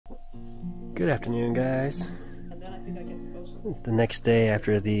Good afternoon, guys. It's the next day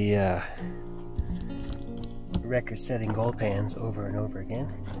after the record-setting gold pans over and over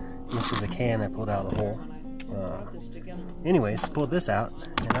again. This is a can I pulled out of the hole. Anyways, pulled this out,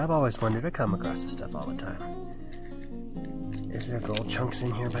 and I've always wondered, I come across this stuff all the time. Is there gold chunks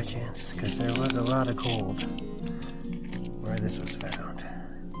in here by chance? Because there was a lot of gold where this was found.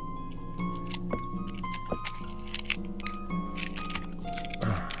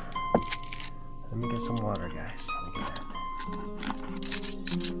 Let me get some water, guys. Look at that.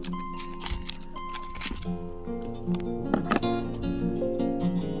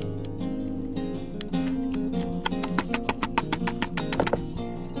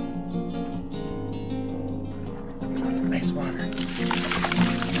 Nice water.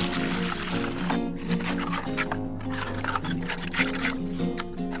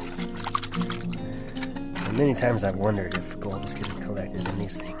 And many times I've wondered if gold is getting collected in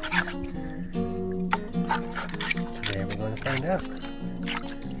these things. Today we're going to find out.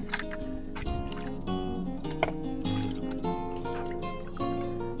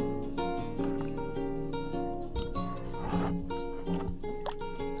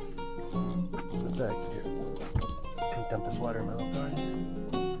 What's that? Dump this water in my little garden.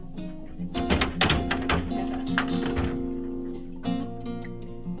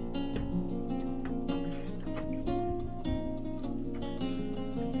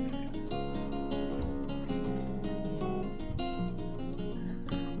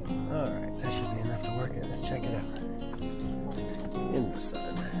 Alright, that should be enough to work it. Let's check it out. In the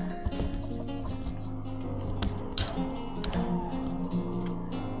sun.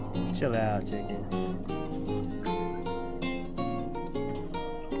 Chill out, chicken.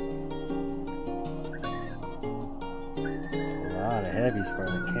 A lot of heavies for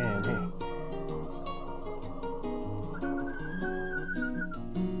the can, hey?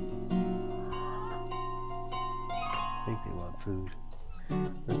 I think they want food.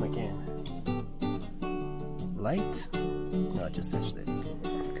 Where's my can? Light? No, it just says shlitz.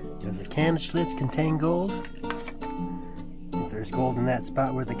 Does a can of shlitz contain gold? If there's gold in that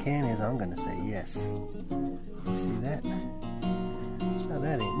spot where the can is, I'm gonna say yes. See that? Now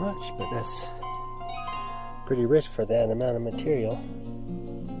that ain't much, but that's pretty rich for that amount of material.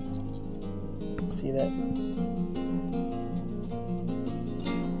 See that?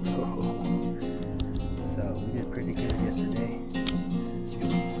 Oh. So we did pretty good yesterday.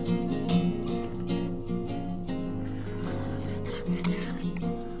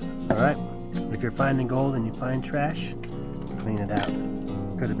 Alright, if you're finding gold and you find trash, clean it out.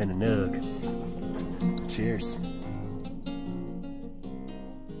 Could have been a nug. Cheers.